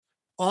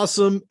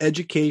awesome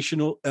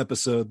educational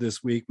episode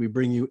this week. We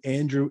bring you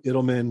Andrew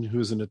Ittleman,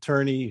 who's an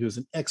attorney, who's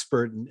an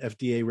expert in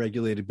FDA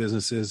regulated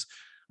businesses.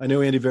 I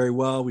know Andy very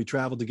well. We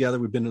traveled together.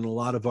 We've been in a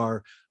lot of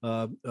our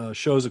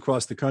shows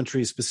across the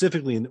country,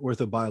 specifically in the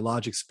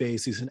orthobiologics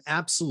space. He's an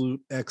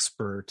absolute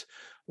expert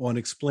on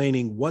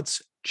explaining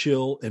what's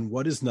chill and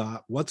what is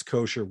not, what's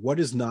kosher, what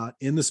is not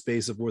in the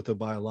space of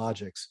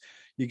orthobiologics.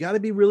 You got to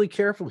be really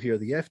careful here.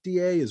 The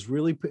FDA is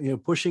really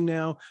pushing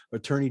now.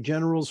 Attorney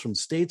generals from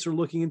states are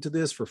looking into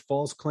this for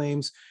false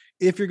claims.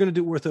 If you're going to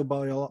do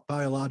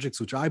orthobiologics,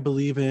 which I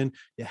believe in,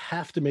 you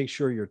have to make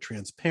sure you're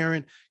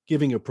transparent,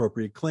 giving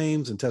appropriate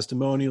claims and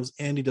testimonials.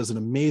 Andy does an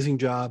amazing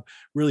job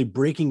really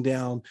breaking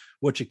down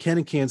what you can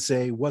and can't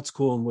say, what's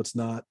cool and what's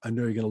not. I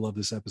know you're going to love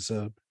this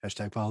episode.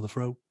 #follow the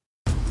fro.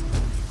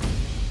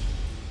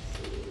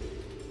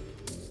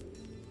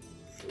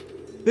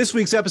 This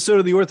week's episode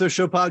of the Ortho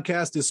Show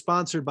podcast is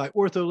sponsored by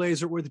Ortho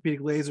Laser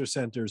Orthopedic Laser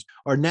Centers.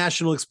 Our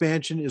national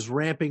expansion is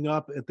ramping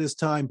up at this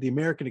time. The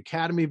American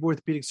Academy of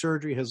Orthopedic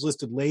Surgery has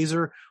listed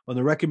laser on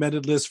the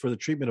recommended list for the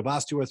treatment of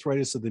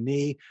osteoarthritis of the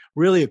knee.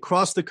 Really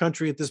across the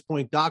country at this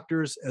point,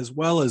 doctors as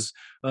well as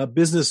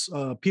business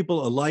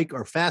people alike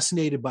are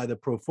fascinated by the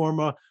pro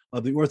forma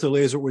of the Ortho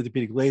Laser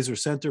Orthopedic Laser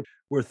Center.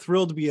 We're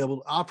thrilled to be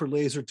able to offer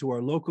laser to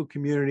our local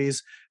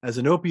communities as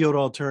an opioid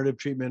alternative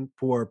treatment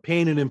for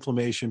pain and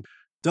inflammation.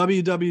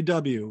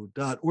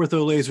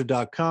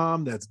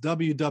 www.ortholaser.com. That's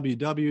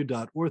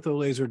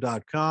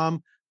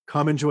www.ortholaser.com.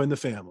 Come and join the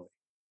family.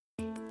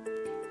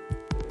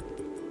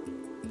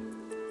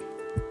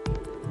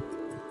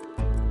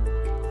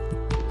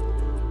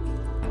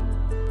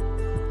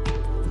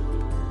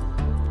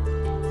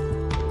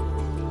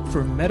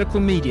 From Medical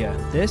Media,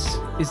 this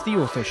is The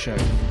Ortho Show.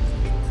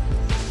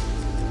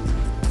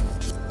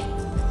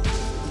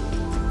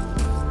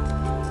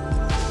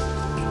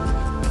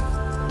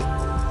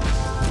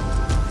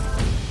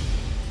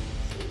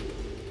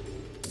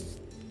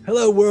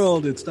 Hello,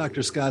 world. It's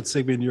Dr. Scott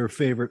Sigman, your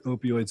favorite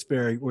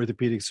opioid-sparing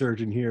orthopedic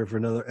surgeon, here for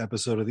another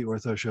episode of the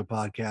Ortho Show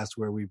podcast,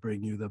 where we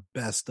bring you the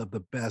best of the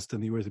best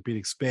in the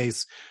orthopedic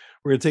space.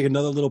 We're going to take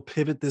another little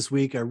pivot this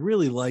week. I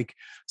really like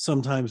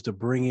sometimes to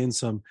bring in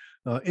some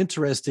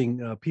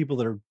interesting people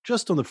that are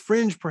just on the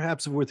fringe,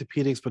 perhaps, of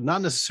orthopedics, but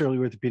not necessarily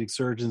orthopedic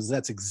surgeons.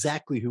 That's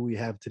exactly who we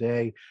have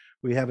today.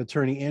 We have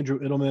attorney Andrew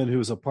Ittleman, who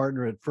is a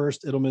partner at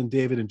Fuerst, Ittleman,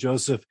 David, and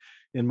Joseph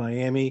in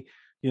Miami.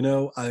 You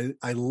know,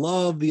 I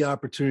love the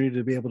opportunity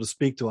to be able to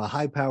speak to a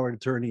high-powered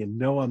attorney and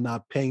know I'm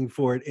not paying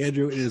for it.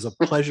 Andrew, it is a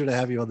pleasure to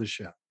have you on the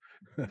show.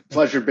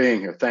 Pleasure being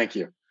here. Thank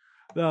you.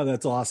 No,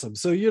 that's awesome.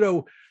 So, you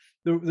know,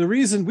 the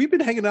reason we've been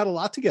hanging out a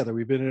lot together,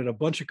 we've been at a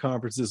bunch of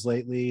conferences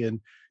lately, and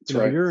you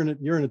know, you're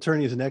an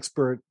attorney as an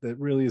expert that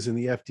really is in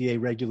the FDA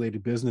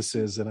regulated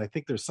businesses. And I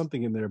think there's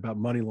something in there about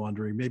money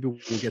laundering. Maybe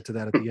we'll get to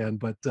that at the end,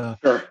 but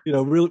Sure. You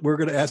know, really, we're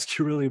going to ask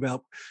you really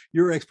about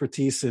your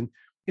expertise in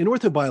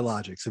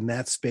orthobiologics, in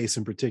that space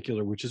in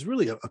particular, which is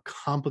really a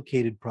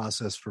complicated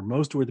process for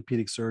most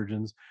orthopedic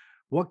surgeons.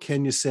 What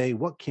can you say?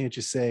 What can't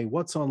you say?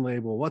 What's on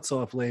label? What's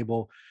off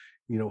label?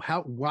 You know,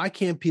 why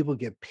can't people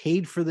get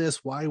paid for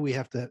this? Why do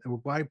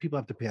people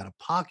have to pay out of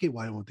pocket?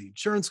 Why don't the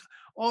insurance?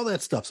 All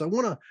that stuff.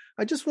 So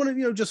I just want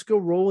to, just go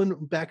rolling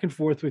back and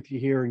forth with you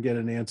here and get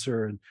an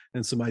answer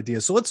and some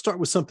ideas. So let's start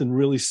with something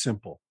really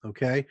simple.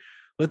 Okay.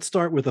 Let's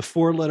start with a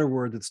 4-letter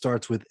word that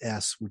starts with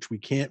S, which we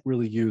can't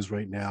really use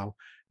right now.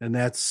 And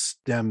that's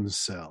stem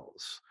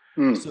cells.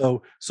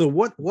 So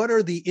what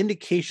are the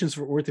indications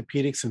for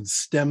orthopedics and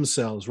stem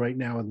cells right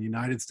now in the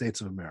United States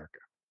of America?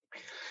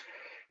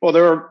 Well,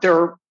 there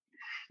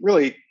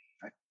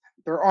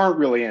aren't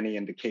really any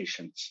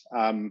indications.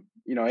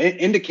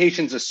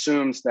 Indications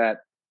assumes that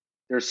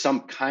there's some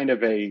kind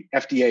of a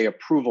FDA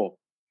approval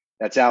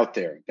that's out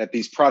there, that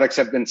these products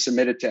have been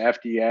submitted to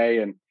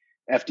FDA and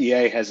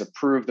FDA has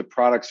approved the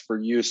products for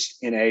use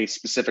in a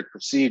specific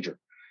procedure.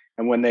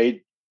 And when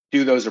they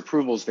do those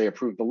approvals, they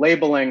approve the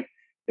labeling,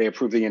 they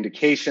approve the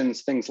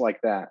indications, things like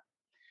that.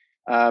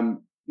 To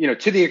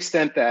the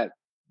extent that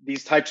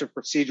these types of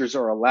procedures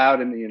are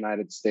allowed in the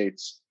United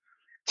States,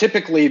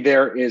 typically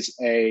there's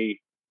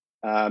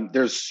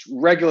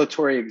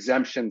regulatory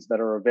exemptions that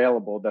are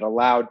available that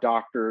allow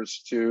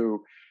doctors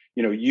to,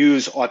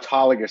 use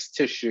autologous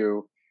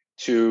tissue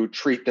to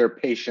treat their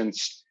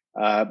patients'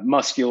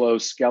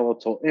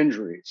 musculoskeletal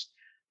injuries.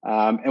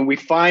 And we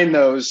find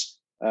those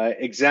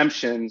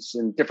exemptions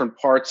in different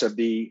parts of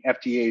the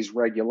FDA's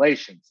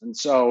regulations. And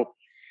so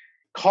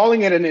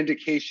calling it an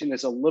indication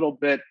is a little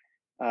bit,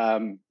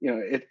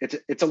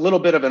 it's a little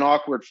bit of an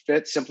awkward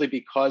fit simply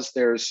because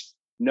there's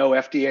no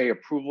FDA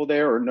approval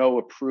there or no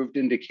approved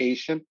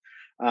indication.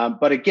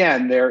 But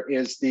again, there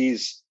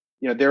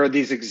are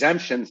these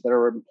exemptions that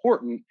are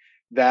important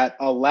that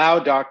allow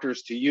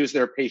doctors to use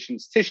their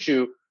patient's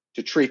tissue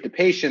to treat the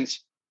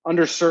patients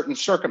under certain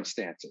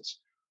circumstances.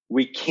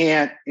 We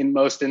can't, in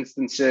most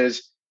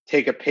instances,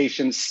 take a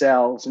patient's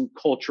cells and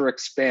culture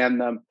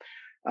expand them.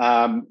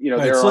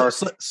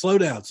 Slow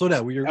down.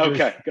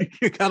 Okay.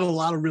 You got a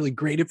lot of really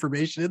great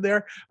information in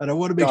there, and I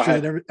want to make sure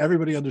that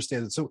everybody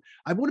understands it. So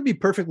I want to be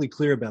perfectly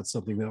clear about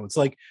something, though. It's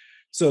like,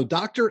 So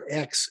Dr.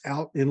 X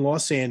out in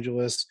Los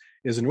Angeles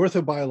is an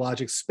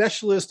orthobiologics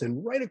specialist,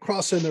 and right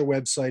across on their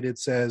website, it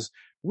says,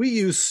 we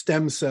use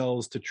stem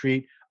cells to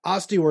treat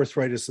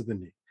osteoarthritis of the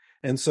knee.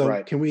 And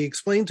so can we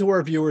explain to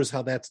our viewers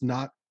how that's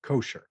not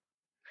kosher?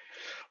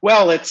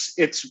 Well, it's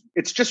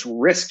just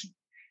risky,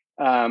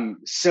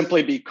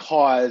 simply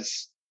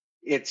because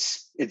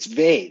it's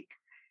vague.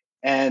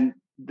 And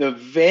the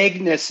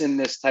vagueness in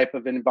this type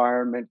of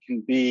environment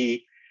can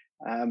be,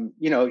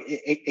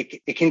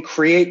 it can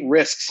create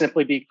risk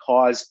simply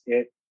because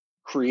it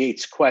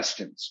creates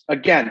questions.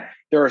 Again,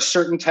 there are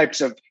certain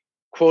types of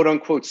quote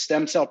unquote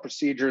stem cell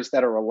procedures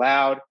that are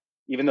allowed,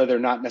 even though they're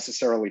not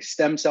necessarily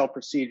stem cell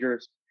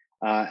procedures.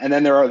 And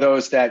then there are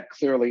those that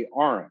clearly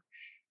aren't.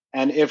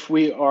 And if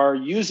we are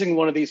using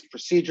one of these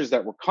procedures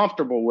that we're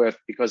comfortable with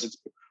because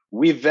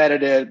we've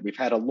vetted it, we've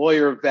had a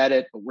lawyer vet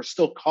it, but we're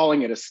still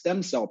calling it a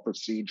stem cell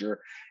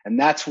procedure, and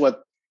that's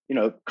what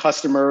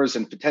customers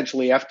and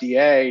potentially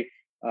FDA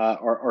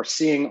are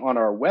seeing on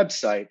our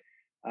website,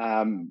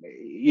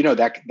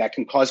 that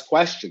can cause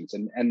questions,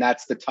 and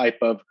that's the type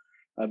of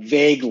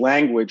vague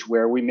language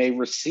where we may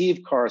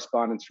receive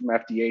correspondence from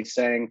FDA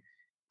saying,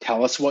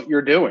 "Tell us what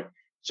you're doing,"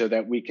 so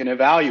that we can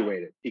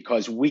evaluate it,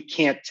 because we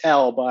can't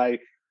tell by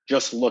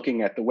just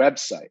looking at the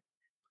website.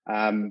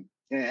 And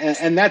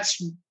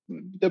that's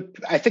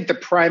I think the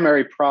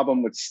primary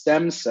problem with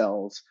stem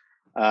cells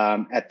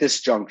at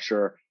this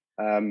juncture,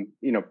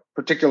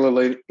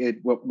 particularly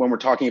when we're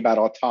talking about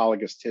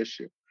autologous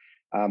tissue.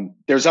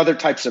 There's other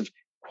types of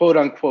quote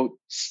unquote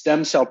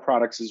stem cell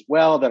products as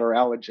well that are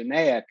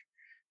allogeneic.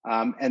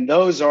 And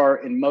those are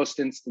in most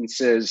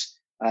instances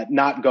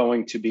not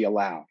going to be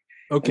allowed.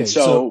 Okay.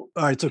 So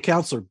all right. So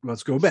counselor,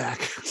 let's go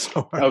back.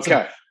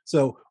 Okay.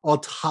 So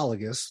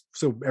autologous,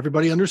 so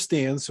everybody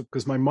understands,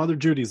 because my mother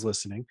Judy's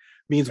listening,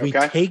 means we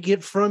take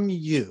it from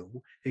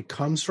you, it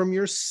comes from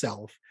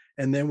yourself,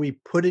 and then we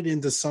put it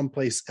into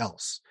someplace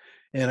else.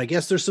 And I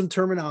guess there's some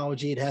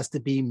terminology. It has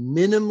to be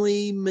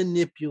minimally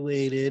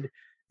manipulated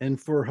and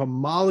for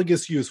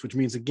homologous use, which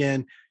means,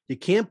 again, you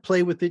can't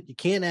play with it, you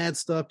can't add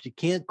stuff, you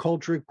can't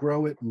culture it,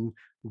 grow it, and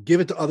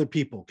give it to other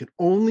people. It can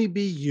only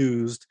be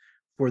used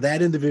for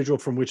that individual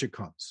from which it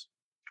comes.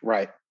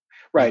 Right.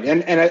 Right.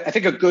 And I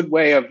think a good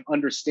way of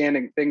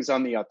understanding things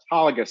on the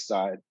autologous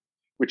side,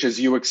 which, as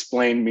you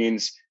explained,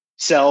 means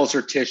cells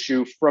or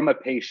tissue from a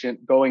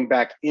patient going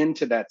back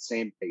into that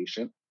same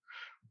patient.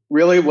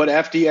 Really, what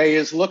FDA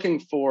is looking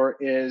for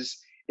is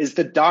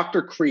the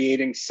doctor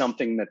creating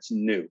something that's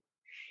new,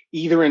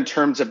 either in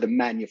terms of the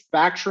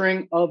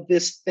manufacturing of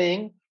this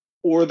thing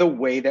or the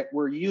way that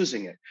we're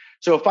using it.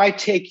 So if I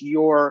take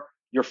your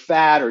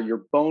fat or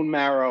your bone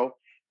marrow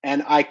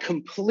and I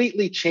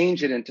completely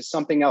change it into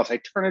something else,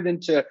 I turn it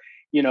into,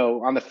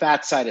 on the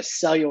fat side, a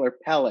cellular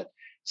pellet,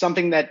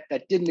 something that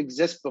didn't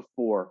exist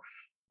before.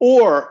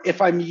 Or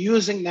if I'm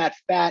using that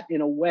fat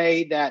in a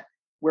way that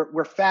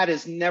where fat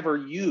is never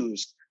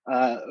used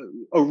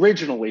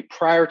originally,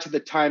 prior to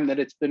the time that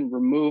it's been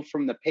removed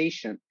from the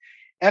patient,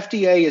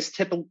 FDA is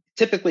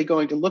typically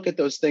going to look at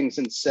those things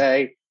and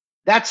say,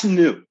 that's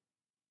new.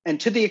 And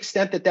to the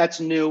extent that that's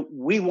new,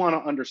 we want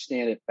to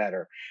understand it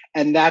better.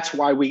 And that's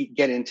why we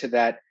get into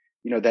that,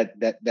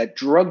 that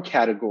drug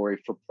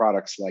category for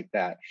products like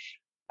that.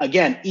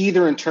 Again,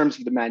 either in terms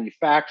of the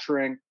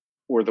manufacturing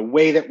or the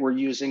way that we're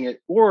using it,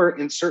 or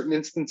in certain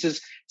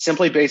instances,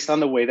 simply based on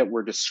the way that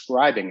we're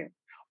describing it.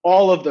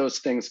 All of those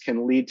things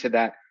can lead to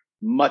that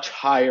much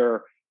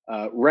higher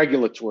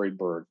regulatory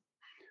burden.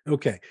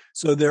 Okay,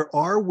 so there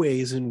are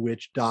ways in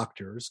which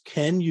doctors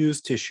can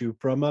use tissue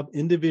from an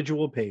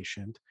individual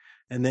patient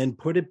and then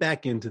put it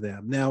back into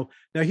them. Now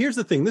here's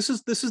the thing. This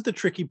is the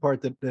tricky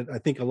part that I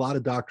think a lot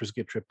of doctors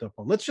get tripped up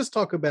on. Let's just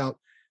talk about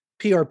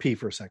PRP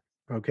for a second,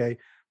 okay?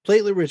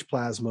 Platelet rich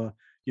plasma.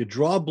 You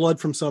draw blood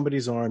from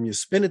somebody's arm, you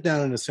spin it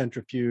down in a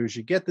centrifuge,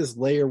 you get this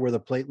layer where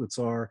the platelets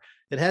are.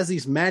 It has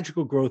these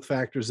magical growth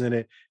factors in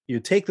it. You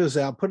take those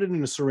out, put it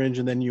in a syringe,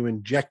 and then you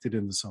inject it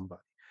into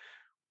somebody.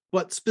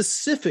 But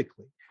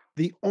specifically,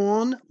 the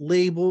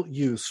on-label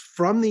use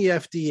from the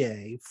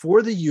FDA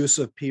for the use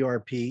of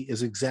PRP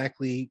is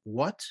exactly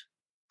what?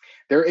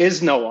 There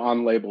is no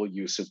on-label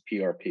use of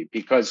PRP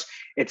because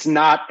it's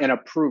not an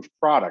approved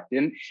product.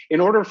 In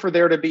order for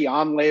there to be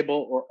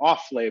on-label or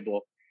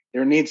off-label,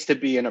 there needs to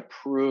be an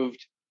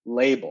approved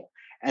label.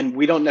 And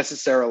we don't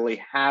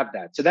necessarily have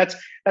that. So that's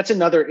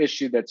another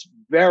issue that's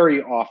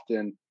very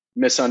often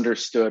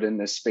misunderstood in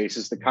this space,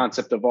 is the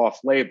concept of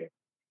off-label.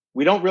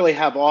 We don't really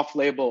have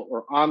off-label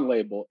or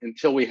on-label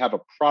until we have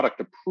a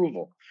product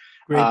approval.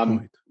 Great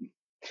point.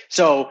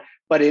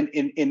 But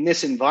in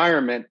this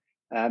environment,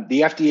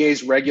 the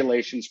FDA's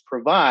regulations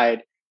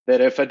provide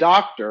that if a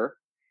doctor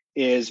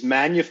is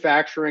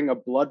manufacturing a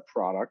blood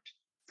product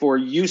for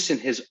use in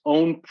his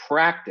own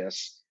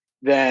practice,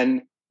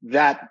 then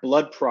that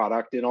blood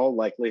product, in all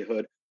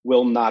likelihood,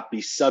 will not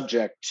be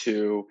subject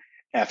to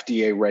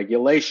FDA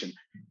regulation.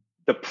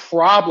 The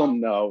problem,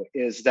 though,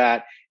 is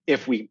that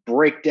if we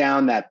break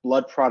down that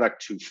blood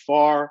product too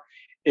far,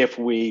 if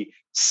we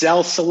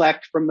cell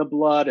select from the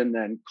blood and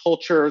then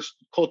culture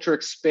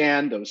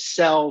expand those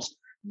cells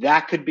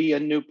that could be a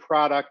new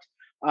product.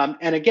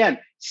 And again,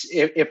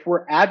 if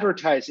we're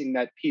advertising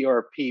that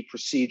PRP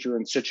procedure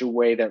in such a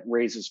way that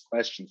raises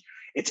questions,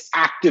 it's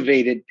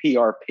activated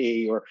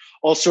PRP or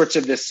all sorts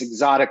of this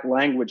exotic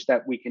language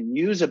that we can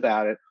use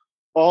about it,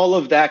 all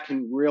of that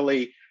can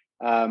really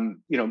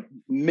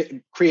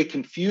create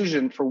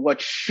confusion for what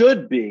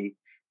should be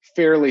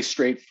fairly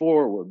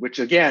straightforward, which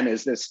again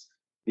is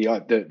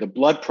the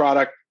blood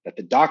product that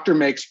the doctor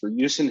makes for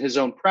use in his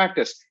own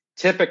practice.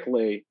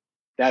 Typically,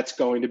 that's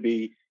going to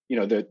be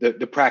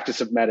the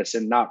practice of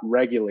medicine, not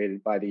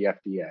regulated by the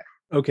FDA.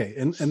 Okay,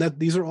 and that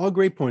these are all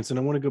great points, and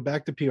I want to go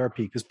back to PRP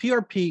because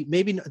PRP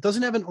maybe it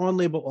doesn't have an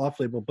on-label,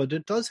 off-label, but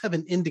it does have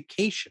an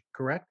indication.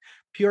 Correct?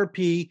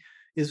 PRP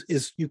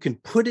is you can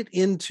put it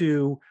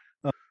into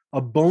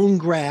a bone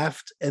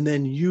graft and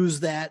then use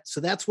that. So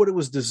that's what it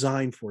was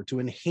designed for, to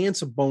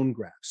enhance a bone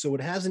graft. So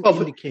it has an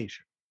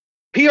indication.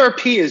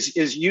 PRP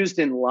is used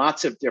in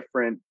lots of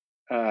different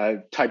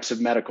types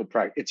of medical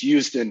practice. It's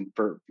used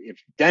if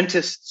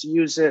dentists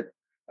use it,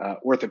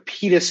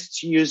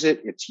 orthopedists use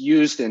it. It's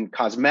used in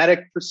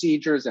cosmetic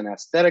procedures and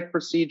aesthetic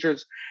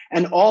procedures.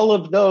 And all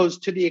of those,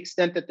 to the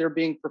extent that they're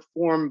being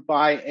performed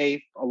by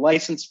a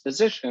licensed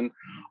physician,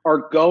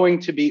 are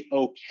going to be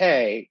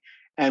okay.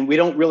 And we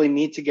don't really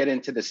need to get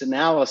into this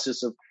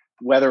analysis of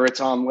whether it's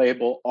on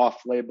label,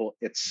 off label,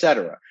 et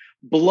cetera.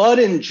 Blood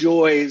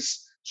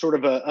enjoys sort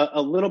of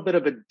a little bit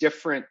of a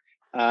different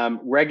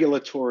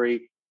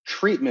regulatory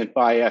treatment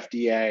by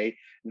FDA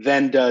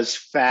than does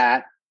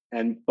fat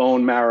and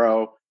bone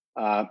marrow,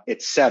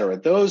 et cetera.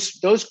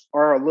 Those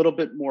are a little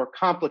bit more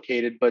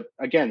complicated, but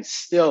again,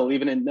 still,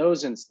 even in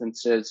those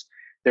instances,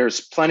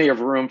 there's plenty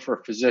of room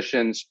for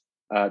physicians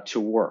to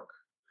work.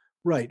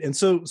 Right. And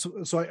so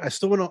I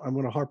still want to, I'm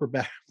going to harp on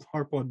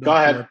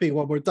PRP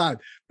one more time,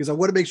 because I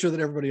want to make sure that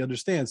everybody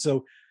understands.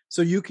 So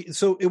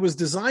it was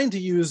designed to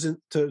use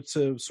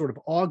to sort of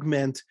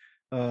augment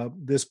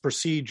this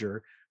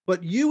procedure,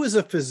 but you as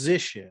a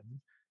physician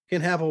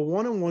can have a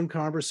one-on-one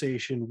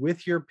conversation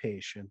with your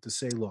patient to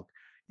say, look,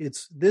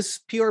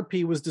 this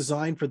PRP was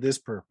designed for this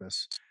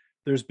purpose.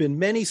 There's been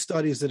many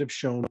studies that have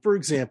shown, for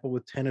example,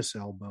 with tennis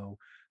elbow,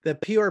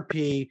 that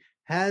PRP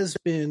has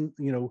been,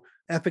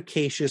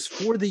 efficacious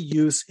for the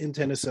use in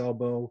tennis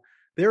elbow.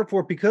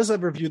 Therefore, because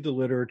I've reviewed the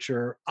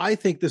literature, I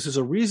think this is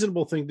a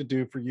reasonable thing to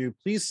do for you.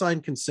 Please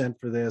sign consent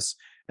for this.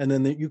 And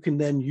then you can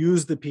then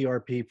use the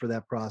PRP for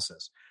that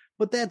process.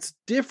 But that's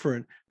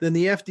different than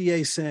the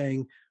FDA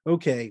saying,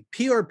 okay,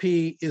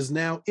 PRP is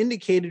now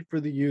indicated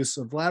for the use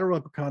of lateral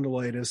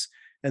epicondylitis.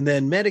 And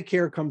then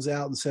Medicare comes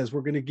out and says,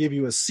 we're going to give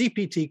you a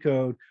CPT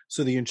code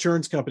so the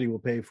insurance company will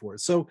pay for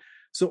it. So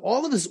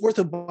all of this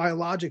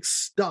orthobiologics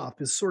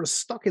stuff is sort of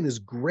stuck in this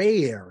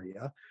gray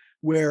area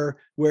where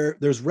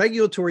there's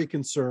regulatory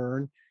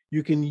concern.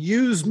 You can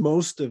use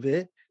most of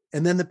it,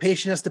 and then the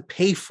patient has to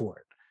pay for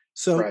it.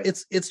 So right.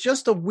 It's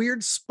just a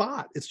weird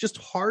spot. It's just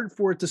hard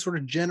for it to sort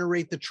of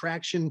generate the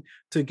traction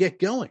to get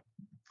going.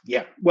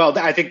 Yeah, well,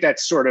 I think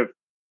that's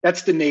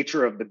the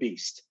nature of the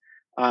beast.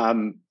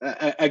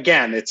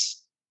 Again,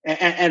 it's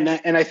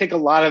and I think a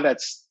lot of that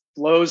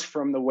flows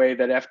from the way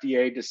that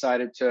FDA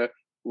decided to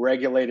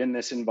regulate in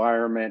this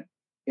environment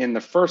in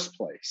the first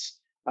place.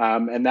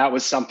 And that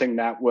was something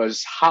that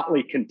was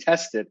hotly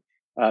contested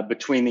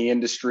between the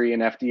industry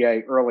and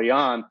FDA early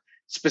on,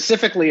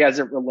 specifically as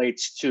it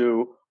relates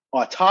to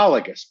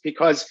autologous,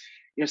 because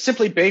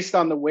simply based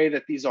on the way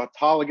that these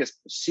autologous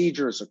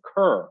procedures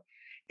occur,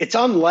 it's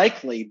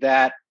unlikely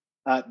that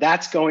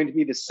that's going to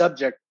be the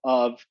subject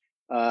of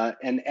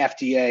an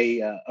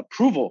FDA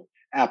approval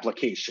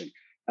application.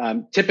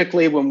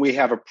 Typically, when we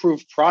have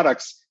approved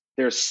products,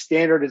 there's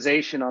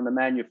standardization on the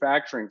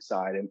manufacturing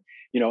side. And,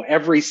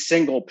 every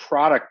single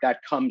product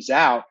that comes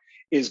out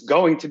is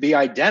going to be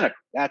identical.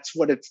 That's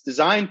what it's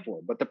designed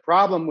for. But the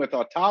problem with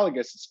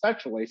autologous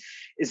especially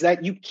is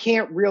that you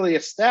can't really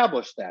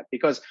establish that,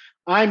 because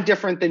I'm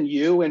different than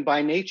you. And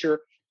by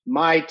nature,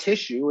 my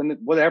tissue and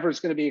whatever is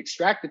going to be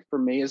extracted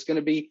from me is going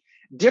to be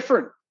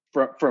different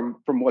from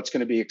what's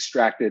going to be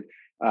extracted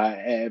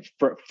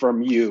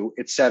from you,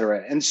 et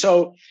cetera. And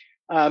so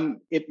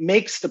it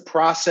makes the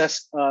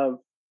process of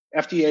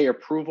FDA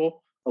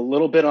approval a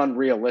little bit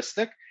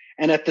unrealistic.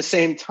 And at the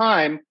same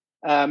time,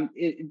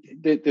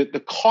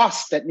 the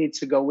cost that needs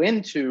to go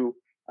into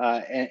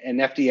an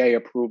FDA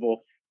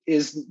approval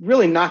is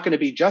really not going to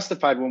be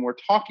justified when we're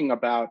talking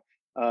about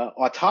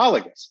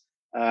autologous.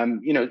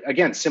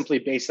 Again, simply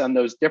based on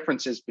those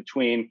differences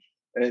between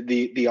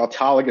the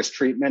autologous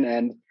treatment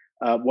and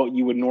what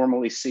you would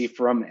normally see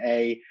from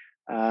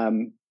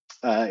from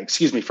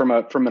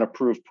an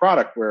approved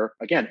product, where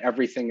again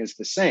everything is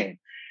the same.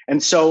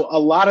 And so a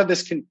lot of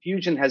this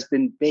confusion has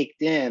been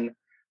baked in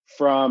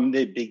from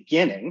the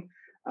beginning.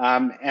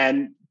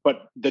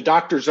 But the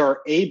doctors are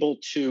able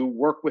to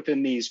work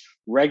within these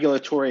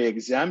regulatory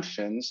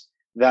exemptions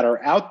that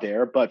are out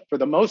there. But for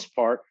the most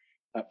part,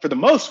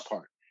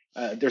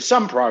 there's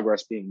some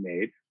progress being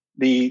made.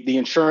 The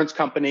insurance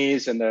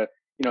companies and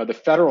the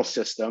federal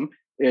system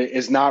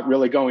is not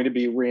really going to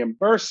be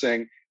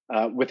reimbursing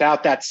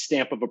without that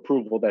stamp of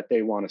approval that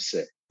they want to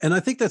see. And I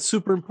think that's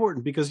super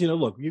important because,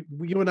 look, you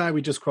and I,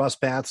 we just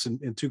crossed paths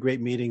in two great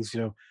meetings,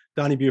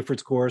 Donnie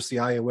Buford's course, the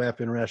IOF,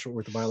 International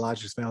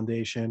Orthobiologics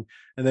Foundation.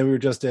 And then we were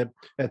just at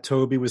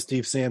Toby with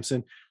Steve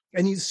Sampson.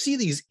 And you see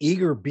these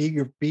eager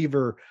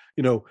beaver,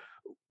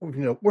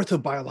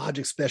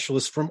 orthobiologic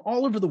specialists from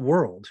all over the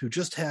world who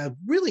just have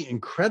really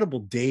incredible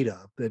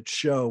data that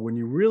show when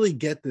you really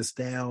get this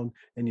down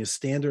and you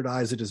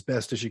standardize it as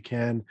best as you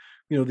can,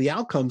 the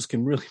outcomes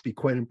can really be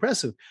quite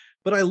impressive.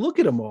 But I look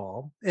at them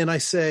all and I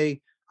say,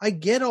 I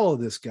get all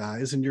of this,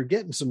 guys, and you're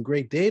getting some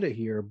great data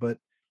here, but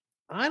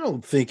I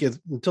don't think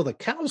until the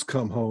cows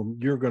come home,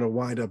 you're going to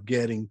wind up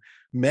getting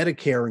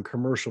Medicare and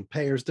commercial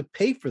payers to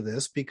pay for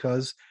this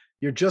because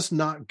you're just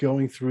not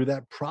going through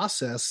that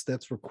process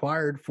that's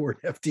required for an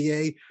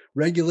FDA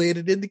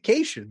regulated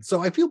indication.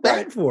 So I feel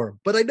bad for them,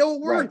 but I know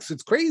it works.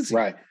 It's crazy.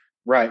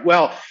 Right.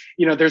 Well,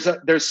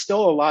 there's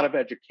still a lot of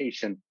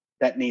education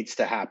that needs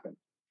to happen.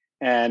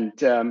 And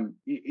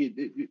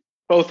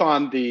both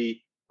on the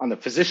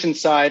physician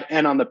side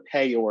and on the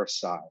payor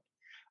side.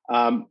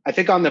 I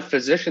think on the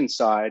physician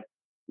side,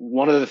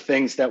 one of the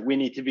things that we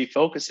need to be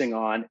focusing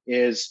on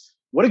is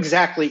what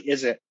exactly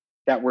is it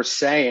that we're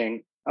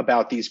saying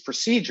about these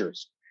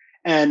procedures?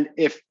 And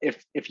if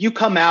you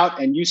come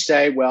out and you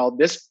say, well,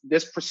 this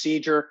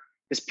procedure,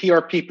 this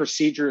PRP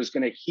procedure is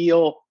going to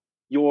heal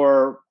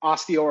your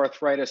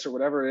osteoarthritis or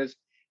whatever it is,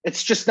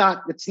 it's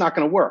not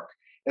going to work.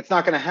 It's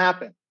not going to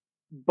happen.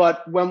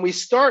 But when we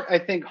start, I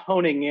think,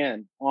 honing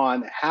in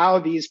on how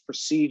these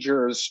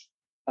procedures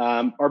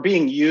are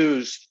being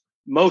used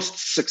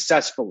most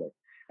successfully,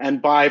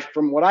 and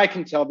from what I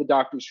can tell, the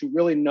doctors who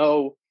really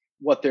know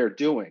what they're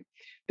doing,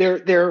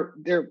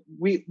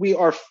 we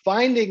are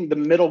finding the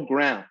middle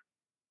ground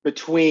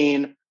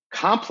between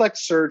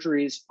complex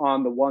surgeries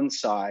on the one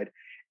side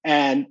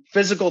and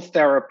physical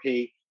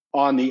therapy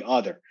on the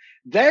other.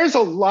 There's a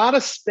lot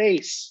of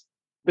space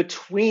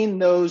between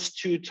those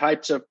two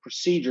types of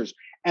procedures.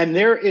 And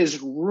there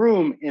is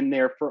room in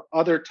there for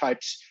other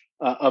types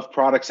of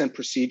products and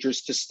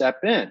procedures to step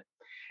in.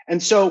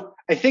 And so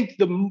I think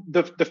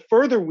the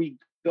further we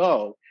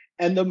go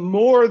and the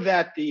more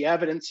that the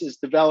evidence is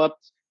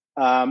developed,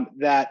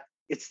 that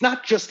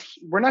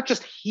we're not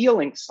just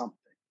healing something.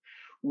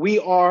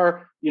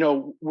 We're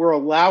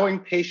allowing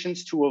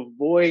patients to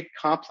avoid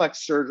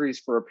complex surgeries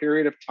for a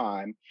period of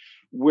time.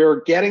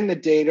 We're getting the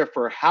data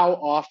for how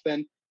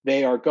often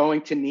they are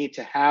going to need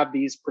to have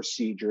these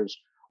procedures.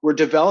 We're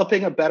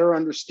developing a better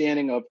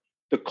understanding of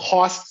the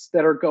costs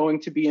that are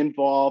going to be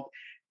involved,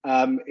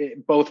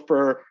 both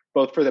for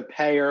the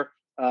payer,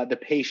 the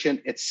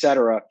patient, et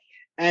cetera,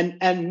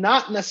 and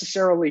not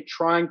necessarily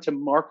trying to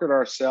market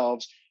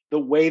ourselves the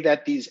way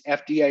that these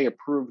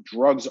FDA-approved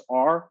drugs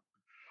are.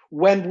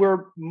 When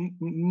we're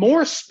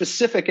more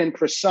specific and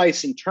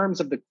precise in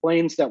terms of the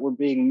claims that were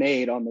being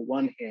made on the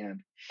one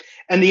hand,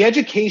 and the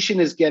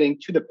education is getting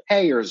to the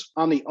payers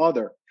on the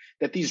other,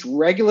 that these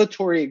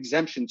regulatory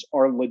exemptions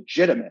are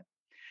legitimate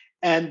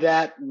and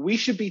that we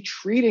should be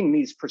treating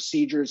these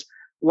procedures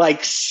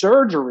like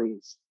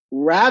surgeries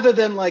rather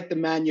than like the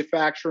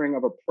manufacturing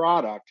of a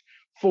product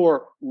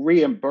for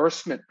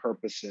reimbursement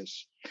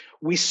purposes.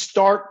 We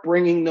start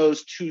bringing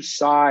those two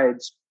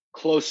sides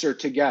closer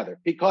together,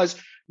 because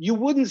you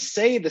wouldn't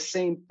say the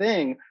same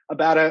thing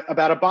about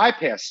a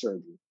bypass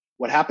surgery.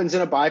 What happens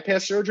in a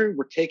bypass surgery?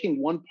 We're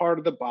taking one part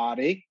of the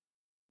body,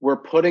 we're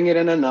putting it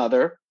in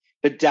another.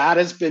 The data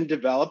has been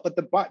developed, but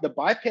the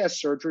bypass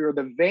surgery or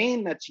the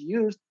vein that's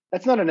used,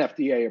 that's not an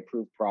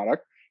FDA-approved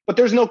product. But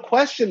there's no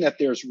question that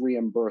there's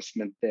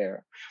reimbursement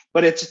there.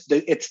 But it's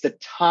the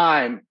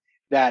time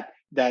that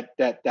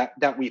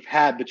we've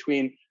had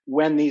between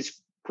when these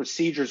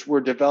procedures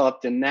were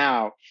developed and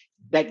now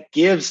that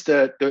gives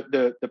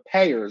the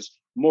payers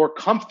more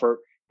comfort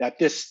that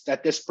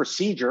this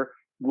procedure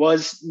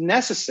was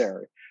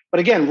necessary. But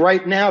again,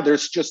 right now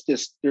there's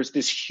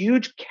this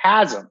huge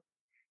chasm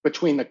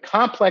between the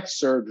complex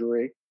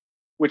surgery,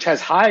 which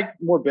has high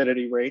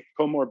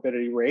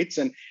comorbidity rates,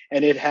 and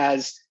it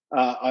has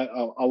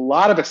a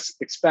lot of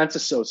expense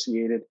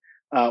associated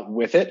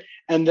with it,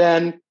 and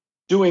then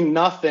doing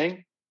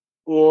nothing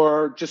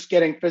or just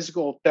getting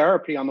physical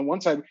therapy on the one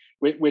side,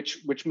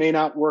 which may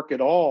not work at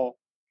all.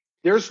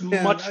 There's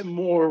much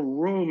more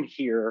room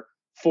here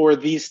for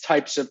these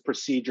types of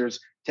procedures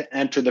to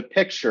enter the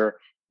picture,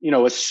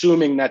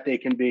 assuming that they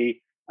can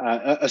be,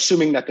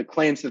 assuming that the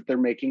claims that they're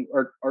making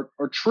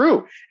are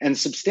true and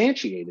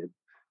substantiated.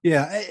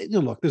 Yeah,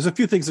 look, there's a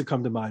few things that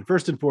come to mind.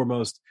 First and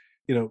foremost,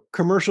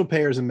 commercial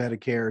payers and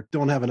Medicare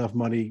don't have enough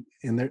money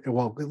in there.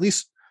 Well, at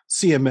least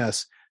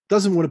CMS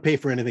doesn't want to pay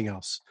for anything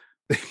else.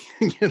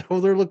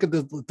 They're looking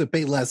to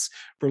pay less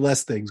for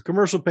less things.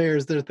 Commercial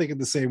payers, they're thinking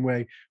the same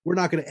way. We're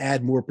not going to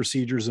add more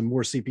procedures and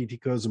more CPT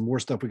codes and more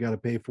stuff we got to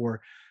pay for.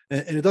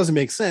 And it doesn't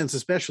make sense,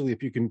 especially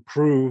if you can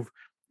prove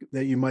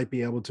that you might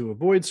be able to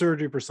avoid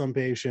surgery for some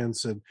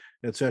patients and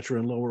et cetera,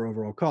 and lower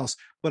overall costs.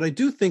 But I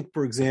do think,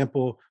 for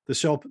example, the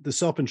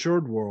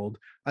self-insured world,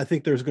 I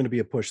think there's going to be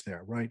a push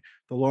there, right?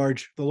 The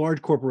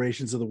large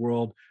corporations of the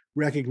world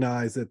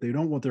recognize that they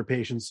don't want their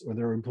patients or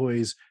their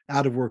employees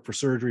out of work for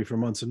surgery for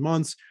months and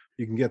months.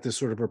 You can get this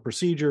sort of a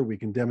procedure. We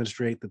can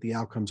demonstrate that the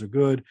outcomes are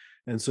good.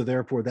 And so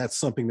therefore, that's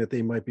something that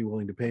they might be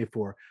willing to pay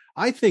for.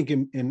 I think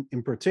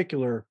in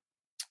particular,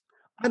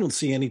 I don't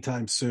see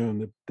anytime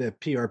soon that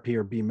PRP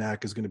or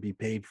BMAC is going to be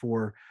paid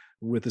for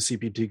with the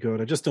CPT code.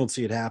 I just don't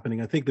see it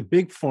happening. I think the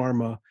big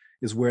pharma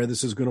is where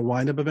this is going to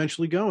wind up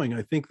eventually going.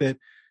 I think that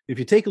if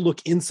you take a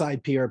look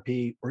inside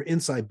PRP or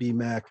inside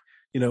BMAC,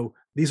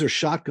 these are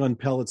shotgun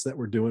pellets that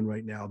we're doing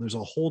right now. There's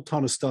a whole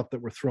ton of stuff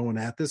that we're throwing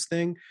at this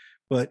thing.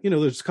 But,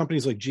 there's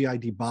companies like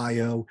GID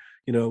Bio,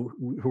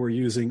 who are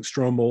using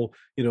stromal,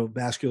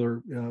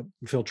 vascular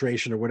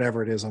filtration or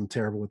whatever it is. I'm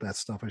terrible with that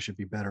stuff. I should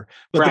be better.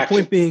 But the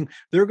point being,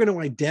 they're going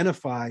to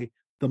identify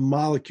the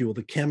molecule,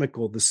 the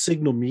chemical, the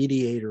signal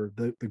mediator,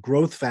 the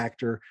growth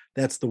factor.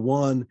 That's the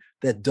one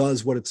that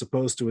does what it's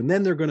supposed to. And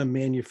then they're going to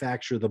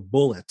manufacture the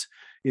bullet,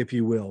 if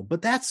you will.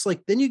 But that's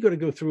like, then you got to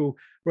go through,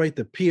 right,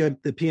 the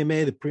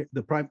PMA,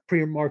 the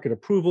pre-market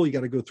approval. You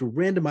got to go through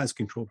randomized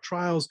controlled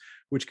trials,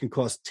 which can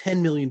cost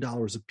 $10 million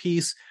a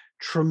piece.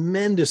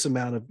 Tremendous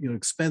amount of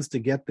expense to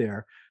get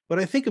there. But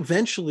I think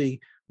eventually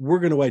we're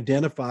going to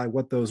identify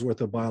what those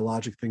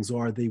orthobiologic things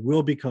are. They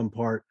will become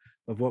part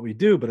of what we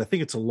do, but I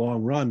think it's a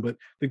long run. But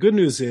the good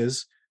news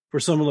is,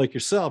 for someone like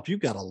yourself, you've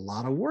got a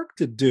lot of work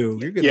to do.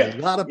 You're getting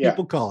a lot of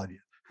people calling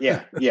you.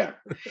 Yeah.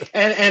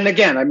 And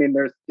again, I mean,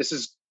 this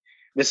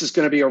is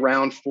going to be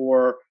around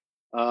for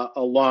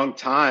a long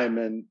time.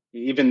 And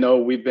even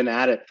though we've been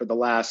at it for the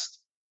last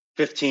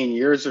 15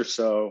 years or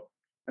so,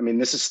 I mean,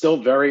 this is still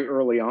very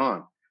early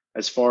on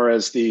as far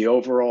as the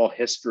overall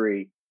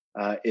history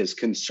is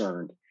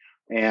concerned.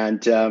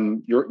 And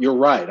you're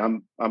right.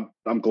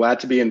 I'm glad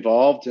to be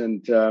involved,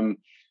 and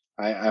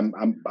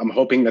I'm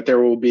hoping that there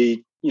will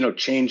be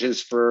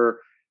changes for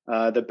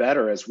the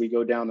better as we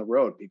go down the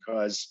road.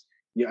 Because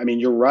I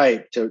mean, you're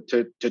right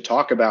to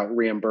talk about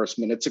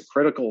reimbursement. It's a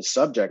critical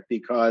subject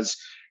because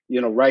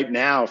right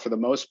now, for the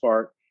most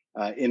part,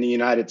 in the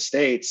United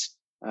States,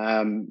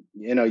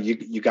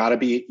 you got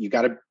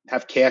to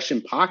have cash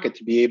in pocket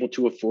to be able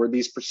to afford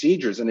these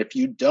procedures. And if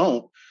you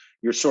don't,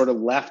 you're sort of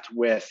left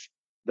with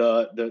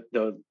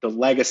the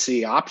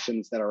legacy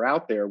options that are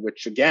out there,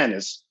 which again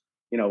is,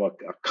 a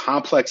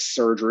complex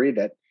surgery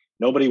that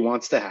nobody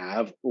wants to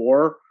have,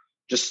 or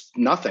just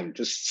nothing,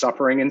 just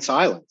suffering in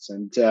silence.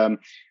 And,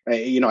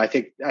 I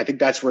think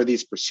that's where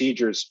these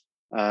procedures,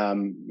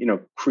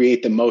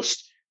 create the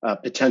most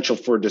potential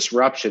for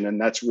disruption.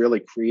 And that's really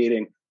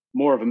creating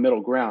more of a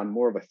middle ground,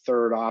 more of a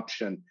third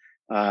option,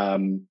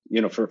 for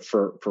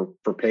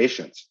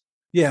patients.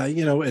 Yeah,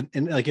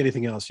 and like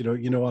anything else,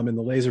 I'm in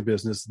the laser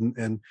business,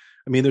 and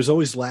I mean, there's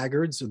always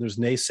laggards and there's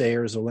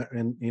naysayers,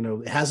 and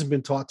it hasn't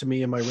been taught to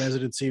me in my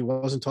residency, it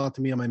wasn't taught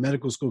to me in my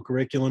medical school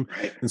curriculum,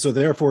 right. And so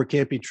therefore it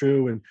can't be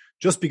true. And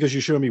just because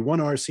you show me one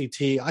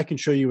RCT, I can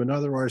show you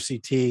another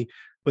RCT.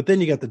 But then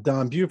you got the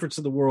Don Buforts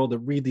of the world that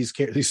read these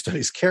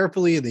studies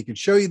carefully, and they can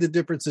show you the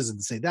differences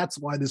and say that's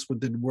why this one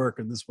didn't work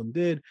and this one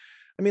did.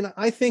 I mean,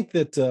 I think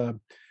that.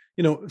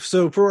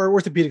 So for our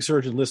orthopedic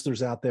surgeon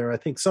listeners out there, I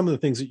think some of the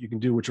things that you can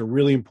do, which are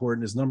really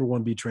important, is number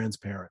one, be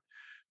transparent.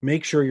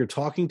 Make sure you're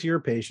talking to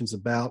your patients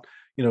about,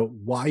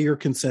 why you're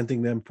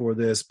consenting them for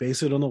this,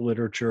 base it on the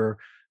literature,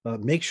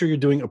 make sure you're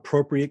doing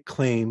appropriate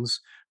claims,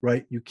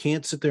 right? You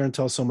can't sit there and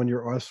tell someone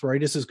your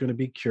arthritis is going to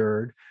be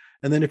cured.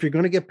 And then if you're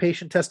going to get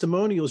patient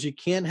testimonials, you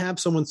can't have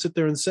someone sit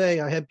there and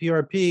say, I had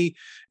PRP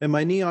and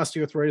my knee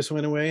osteoarthritis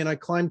went away and I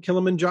climbed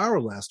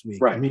Kilimanjaro last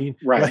week. Right. I mean,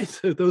 right.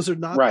 Those are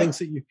not things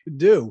that you could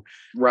do.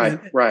 Right.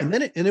 And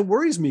then it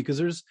worries me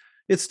because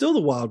it's still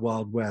the wild,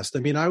 wild west.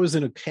 I mean, I was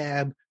in a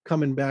cab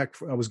coming back.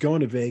 I was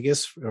going to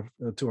Vegas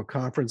to a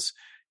conference,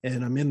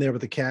 and I'm in there with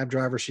the cab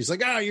driver. She's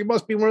like, you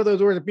must be one of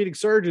those orthopedic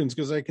surgeons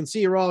because I can see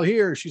you're all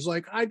here. She's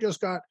like, I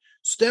just got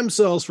stem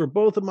cells for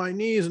both of my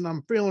knees and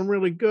I'm feeling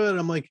really good.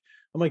 I'm like,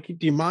 do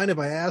you mind if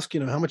I ask,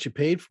 how much you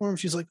paid for them?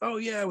 She's like, oh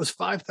yeah, it was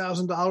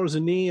 $5,000 a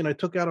knee and I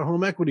took out a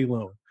home equity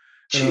loan.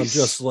 And I'm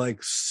just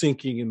like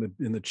sinking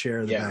in the chair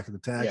in the back of the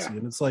taxi.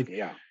 And it's like,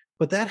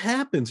 but that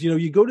happens.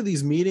 You go to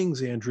these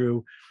meetings,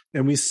 Andrew,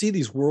 and we see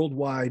these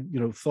worldwide,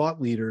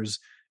 thought leaders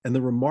and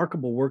the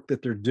remarkable work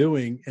that they're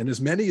doing. And as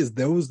many as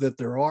those that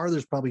there are,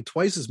 there's probably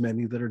twice as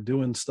many that are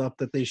doing stuff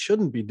that they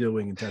shouldn't be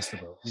doing in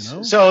testimony,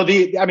 So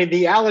the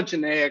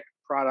allogeneic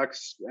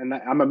products, and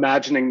I'm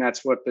imagining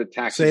that's what the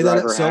taxi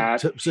driver had.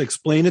 So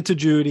explain it to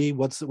Judy.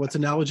 What's an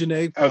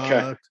allogeneic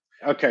product?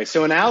 Okay.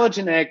 So an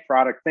allogeneic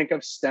product, think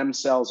of stem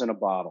cells in a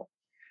bottle.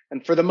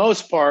 And for the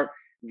most part,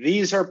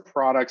 these are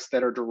products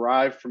that are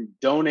derived from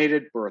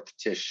donated birth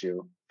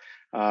tissue.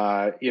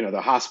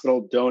 The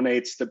hospital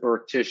donates the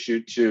birth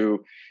tissue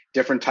to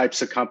different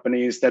types of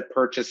companies that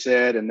purchase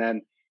it. And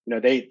then,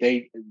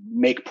 they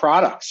make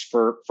products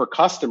for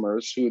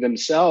customers who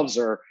themselves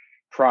are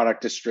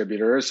product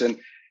distributors. And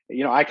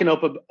I can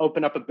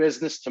open up a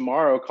business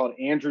tomorrow called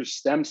Andrew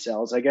Stem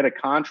Cells. I get a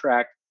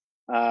contract,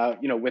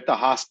 with the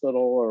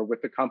hospital or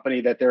with the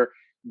company that they're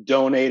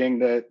donating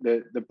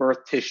the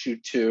birth tissue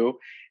to,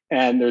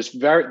 and there's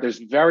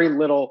very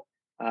little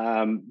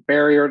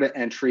barrier to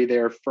entry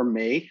there for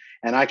me.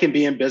 And I can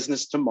be in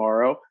business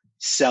tomorrow,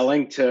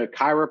 selling to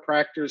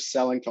chiropractors,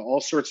 selling to all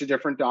sorts of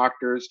different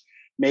doctors,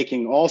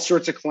 making all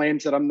sorts of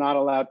claims that I'm not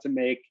allowed to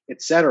make,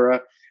 et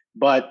cetera.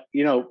 But,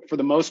 for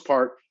the most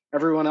part,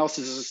 everyone else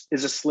is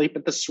asleep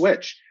at the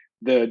switch.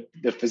 The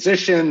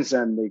physicians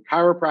and the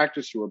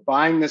chiropractors who are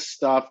buying this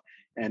stuff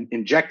and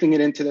injecting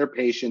it into their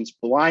patients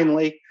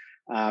blindly,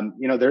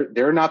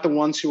 they're not the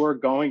ones who are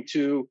going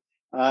to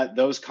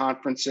those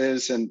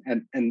conferences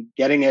and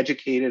getting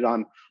educated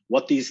on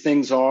what these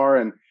things are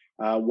and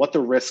what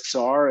the risks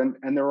are,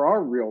 and there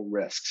are real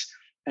risks,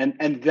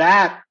 and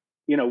that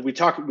we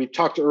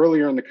talked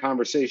earlier in the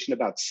conversation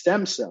about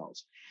stem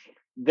cells.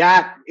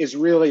 That is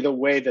really the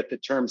way that the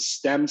term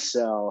stem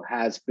cell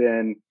has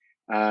been,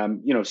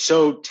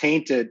 so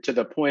tainted to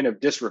the point of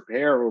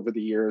disrepair over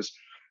the years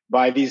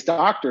by these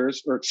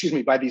doctors,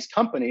 by these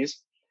companies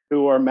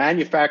who are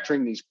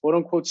manufacturing these quote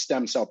unquote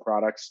stem cell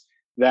products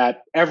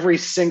that every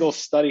single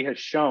study has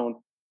shown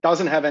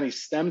doesn't have any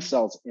stem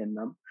cells in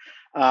them.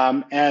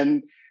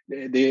 And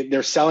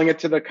they're selling it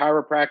to the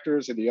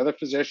chiropractors or the other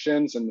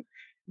physicians, and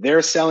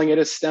they're selling it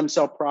as stem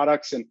cell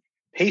products. And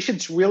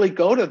patients really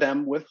go to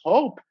them with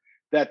hope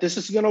that this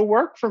is going to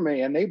work for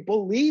me. And they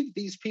believe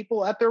these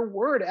people at their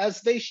word,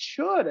 as they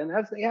should, and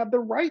as they have the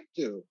right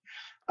to.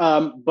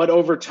 But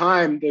over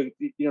time,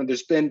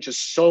 there's been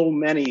just so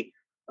many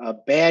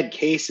bad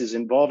cases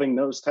involving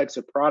those types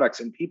of products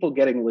and people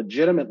getting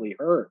legitimately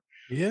hurt.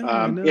 Yeah,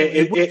 I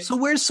know. So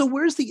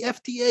where's the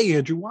FDA,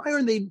 Andrew? Why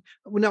aren't they?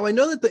 Now, I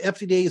know that the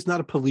FDA is not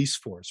a police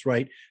force,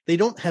 right? They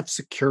don't have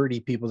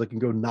security people that can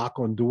go knock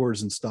on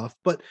doors and stuff,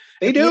 but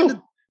they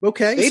do.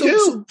 Okay, they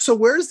do. So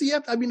where's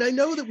the I mean, I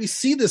know that we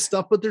see this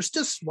stuff, but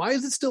why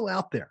is it still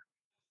out there?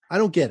 I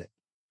don't get it.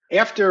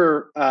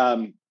 After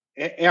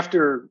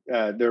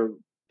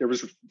there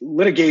was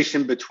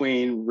litigation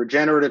between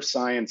regenerative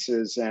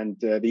sciences and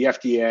the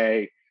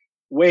FDA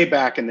way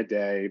back in the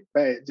day,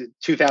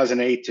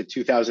 2008 to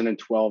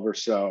 2012 or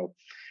so.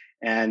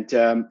 And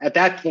at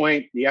that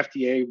point, the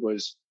FDA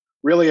was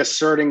really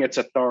asserting its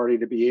authority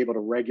to be able to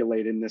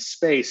regulate in this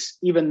space,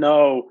 even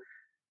though,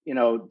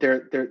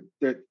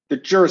 the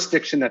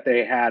jurisdiction that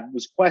they had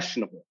was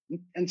questionable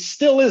and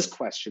still is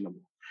questionable.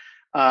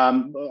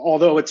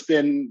 Although it's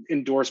been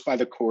endorsed by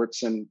the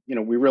courts, and,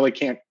 we really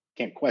can't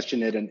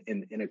question it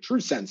in a true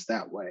sense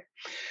that way.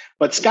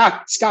 But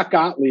Scott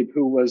Gottlieb,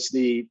 who was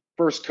the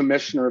first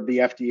commissioner of the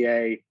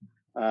FDA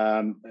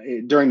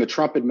during the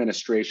Trump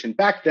administration,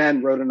 back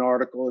then wrote an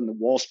article in the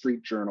Wall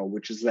Street Journal,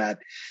 which is that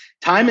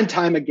time and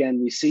time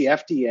again, we see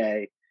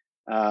FDA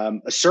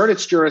assert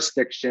its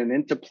jurisdiction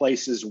into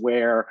places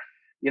where,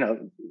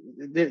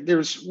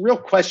 there's real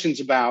questions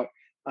about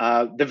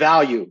the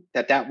value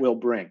that will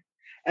bring.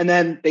 And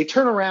then they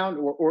turn around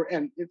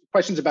and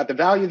questions about the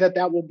value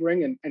that will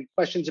bring and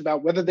questions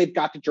about whether they've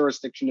got the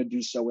jurisdiction to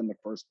do so in the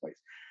first place.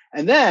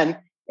 And then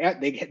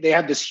they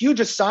have this huge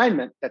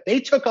assignment that they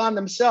took on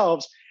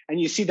themselves. And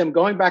you see them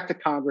going back to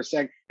Congress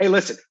saying, hey,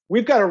 listen,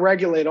 we've got to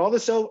regulate all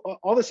this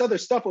other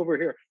stuff over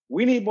here.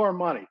 We need more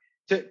money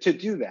to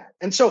do that.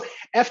 And so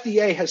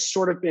FDA has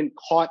sort of been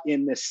caught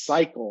in this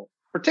cycle,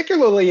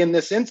 particularly in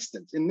this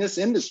instance, in this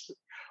industry,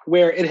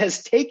 where it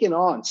has taken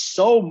on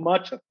so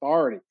much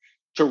authority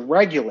to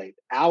regulate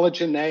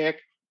allogeneic,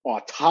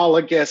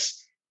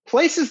 autologous,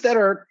 places that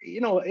are,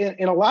 in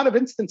a lot of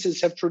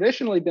instances have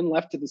traditionally been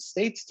left to the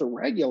states to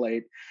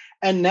regulate.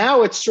 And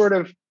now it's sort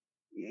of,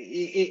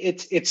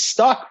 it's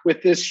stuck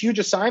with this huge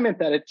assignment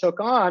that it took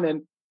on,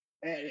 and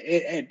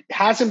it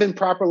hasn't been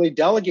properly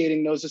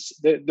delegating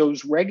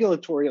those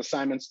regulatory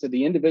assignments to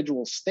the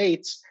individual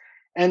states.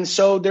 And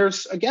so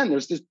there's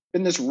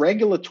been this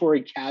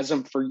regulatory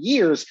chasm for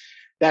years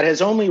that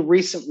has only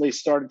recently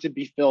started to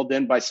be filled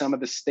in by some of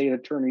the state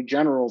attorney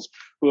generals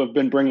who have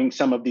been bringing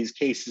some of these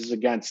cases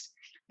against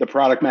the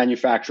product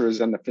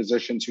manufacturers and the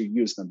physicians who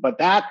use them. But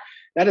that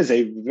is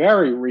a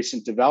very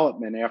recent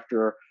development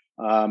after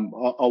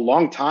a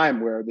long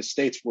time where the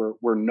states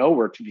were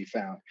nowhere to be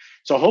found.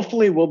 So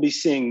hopefully we'll be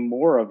seeing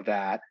more of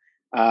that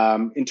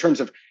in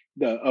terms of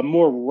a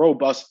more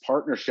robust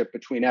partnership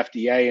between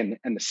FDA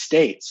and the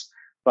states.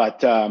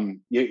 But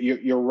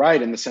you're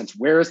right in the sense,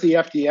 where is the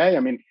FDA? I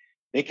mean,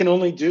 they can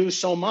only do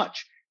so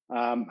much.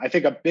 I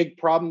think a big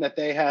problem that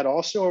they had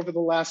also over the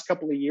last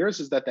couple of years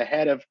is that the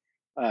head of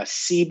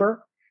CBER,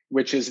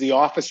 which is the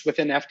office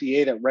within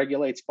FDA that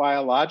regulates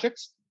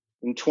biologics,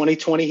 in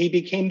 2020, he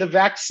became the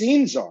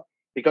vaccine czar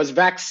because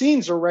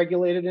vaccines are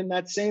regulated in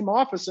that same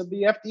office of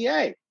the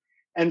FDA.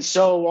 And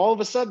so all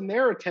of a sudden,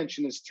 their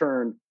attention is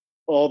turned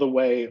all the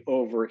way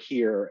over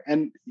here.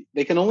 And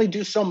they can only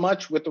do so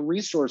much with the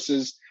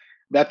resources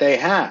that they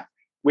have,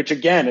 which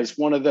again is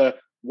one of the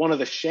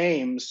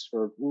shames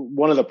or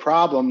one of the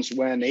problems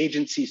when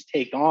agencies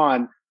take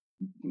on,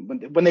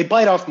 when they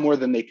bite off more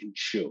than they can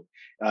chew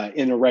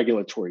in a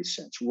regulatory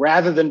sense,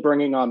 rather than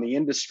bringing on the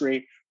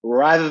industry,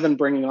 rather than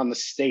bringing on the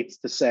states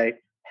to say,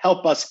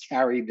 help us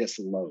carry this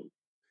load.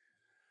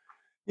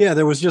 Yeah,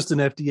 there was just an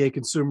FDA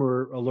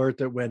consumer alert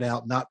that went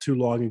out not too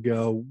long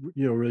ago,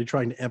 really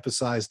trying to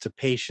emphasize to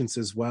patients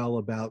as well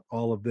about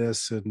all of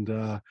this.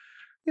 And,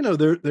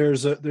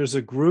 there's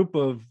a group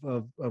of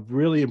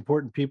really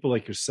important people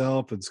like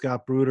yourself and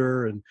Scott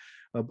Bruder and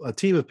a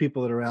team of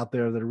people that are out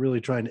there that are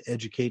really trying to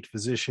educate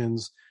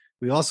physicians.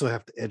 We also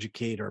have to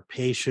educate our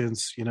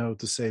patients,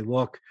 to say,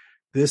 look,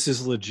 this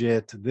is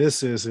legit.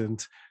 This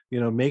isn't,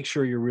 make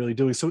sure you're really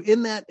doing. So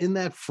in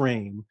that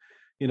frame,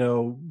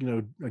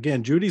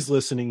 again, Judy's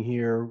listening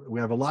here. We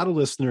have a lot of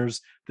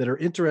listeners that are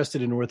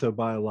interested in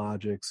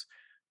orthobiologics.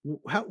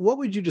 What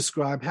would you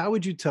describe? How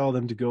would you tell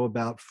them to go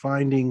about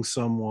finding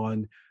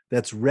someone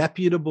that's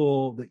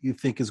reputable, that you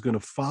think is going to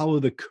follow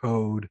the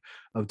code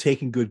of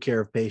taking good care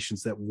of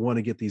patients that want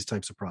to get these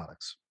types of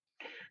products?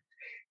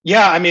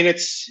 Yeah, I mean,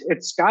 it's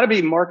got to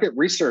be market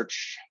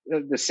research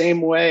the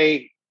same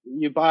way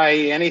you buy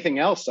anything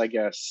else, I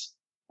guess,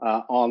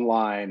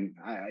 online.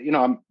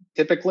 I'm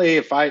typically,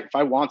 if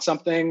I want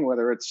something,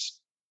 whether it's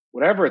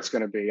whatever it's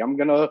going to be, I'm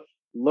going to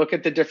look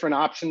at the different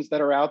options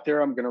that are out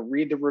there. I'm going to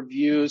read the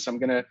reviews. I'm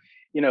going to,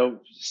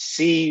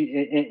 see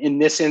in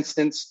this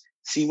instance,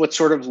 see what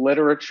sort of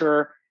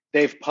literature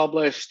they've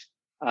published.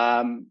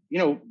 Pay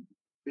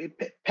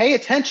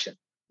attention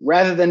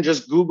rather than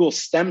just Google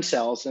stem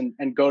cells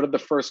and go to the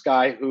first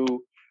guy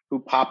who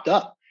popped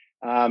up.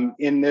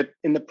 In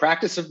the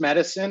practice of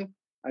medicine,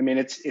 I mean,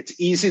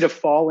 it's easy to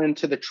fall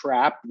into the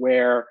trap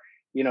where,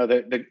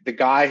 the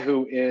guy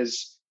who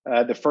is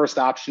the first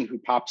option who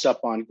pops up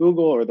on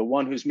Google, or the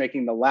one who's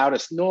making the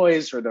loudest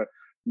noise, or the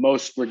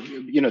most,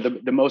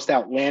 the most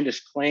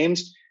outlandish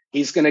claims,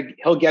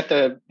 he'll get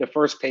the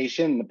first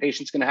patient, and the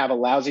patient's going to have a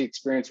lousy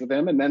experience with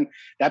him. And then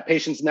that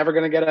patient's never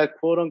going to get a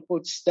quote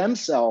unquote stem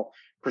cell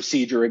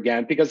procedure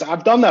again, because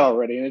I've done that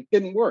already and it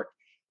didn't work,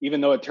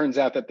 even though it turns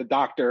out that the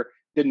doctor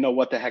didn't know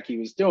what the heck he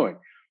was doing.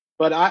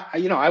 But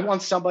I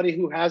want somebody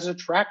who has a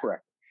track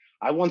record.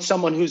 I want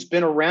someone who's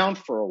been around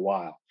for a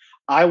while.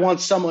 I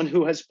want someone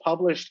who has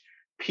published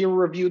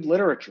peer-reviewed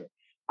literature.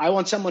 I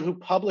want someone who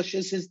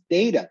publishes his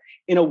data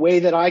in a way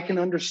that I can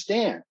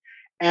understand.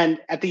 And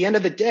at the end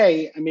of the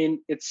day, I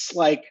mean, it's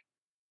like,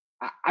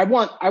 I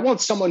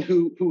want someone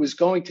who is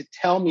going to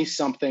tell me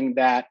something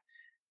that,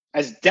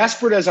 as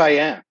desperate as I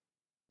am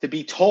to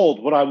be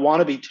told what I want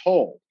to be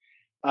told,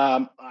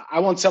 I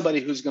want somebody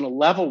who's going to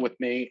level with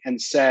me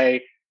and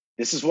say,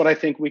 this is what I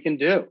think we can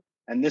do.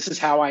 And this is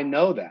how I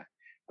know that.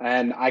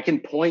 And I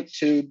can point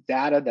to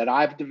data that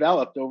I've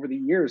developed over the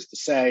years to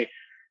say,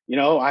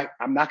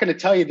 I'm not going to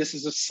tell you this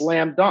is a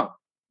slam dunk,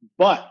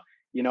 but,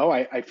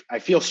 I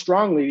feel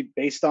strongly,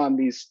 based on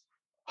these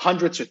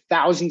hundreds or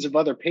thousands of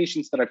other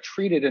patients that I've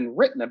treated and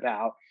written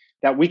about,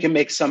 that we can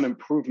make some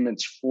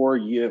improvements for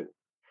you.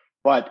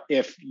 But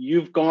if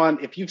you've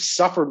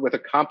suffered with a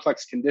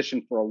complex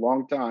condition for a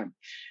long time,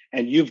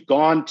 and you've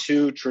gone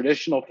to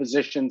traditional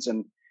physicians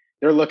and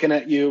they're looking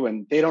at you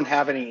and they don't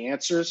have any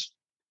answers,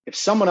 if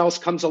someone else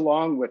comes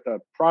along with a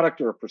product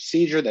or a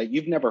procedure that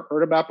you've never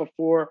heard about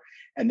before,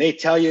 and they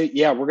tell you,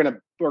 yeah, we're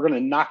gonna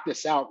knock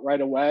this out right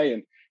away,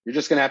 and you're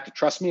just gonna have to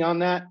trust me on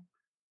that,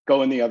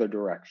 go in the other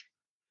direction.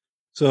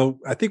 So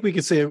I think we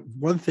could say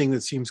one thing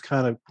that seems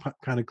kind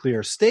of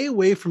clear: stay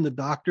away from the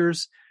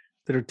doctors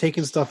that are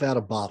taking stuff out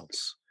of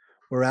bottles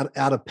or out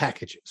of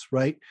packages,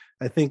 right?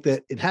 I think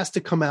that it has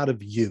to come out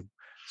of you.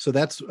 So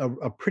that's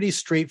a pretty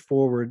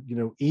straightforward,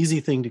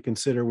 easy thing to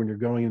consider when you're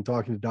going and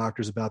talking to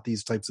doctors about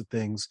these types of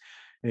things.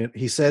 And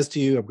he says to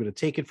you, I'm going to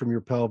take it from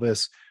your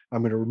pelvis.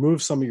 I'm going to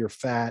remove some of your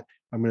fat.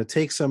 I'm going to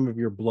take some of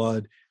your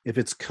blood. If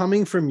it's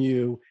coming from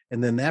you,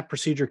 and then that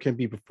procedure can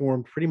be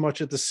performed pretty much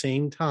at the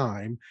same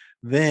time,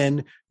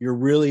 then you're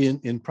really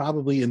in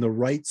probably in the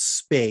right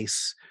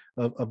space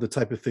of the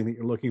type of thing that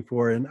you're looking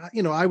for. And,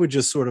 I would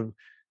just sort of,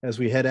 as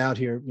we head out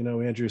here,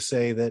 Andrew,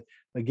 say that,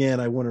 again,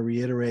 I want to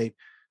reiterate,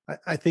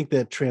 I think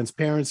that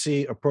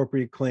transparency,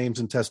 appropriate claims,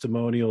 and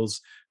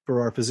testimonials for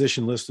our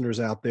physician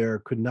listeners out there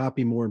could not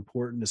be more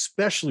important,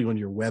 especially on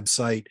your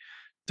website.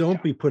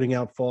 Don't be putting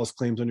out false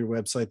claims on your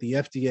website. The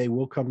FDA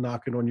will come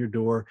knocking on your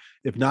door.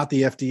 If not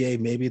the FDA,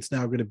 maybe it's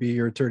now going to be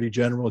your attorney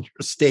general in your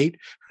state,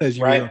 as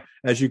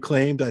you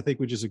claimed, I think,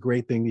 which is a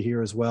great thing to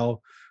hear as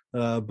well.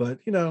 But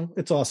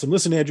it's awesome.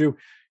 Listen, Andrew,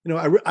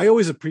 I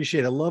always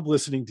appreciate, I love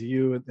listening to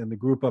you and the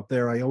group up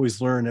there. I always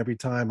learn every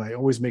time. I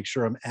always make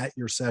sure I'm at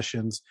your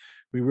sessions.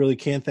 We really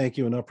can't thank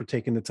you enough for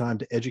taking the time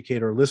to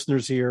educate our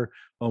listeners here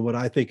on what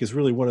I think is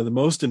really one of the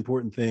most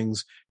important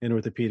things in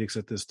orthopedics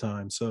at this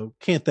time. So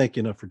can't thank you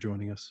enough for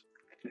joining us.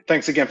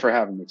 Thanks again for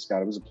having me,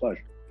 Scott. It was a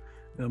pleasure.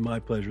 My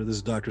pleasure. This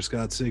is Dr.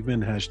 Scott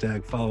Sigman,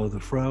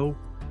 #FollowTheFro,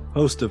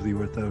 host of The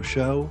Ortho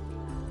Show.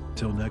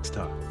 Until next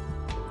time.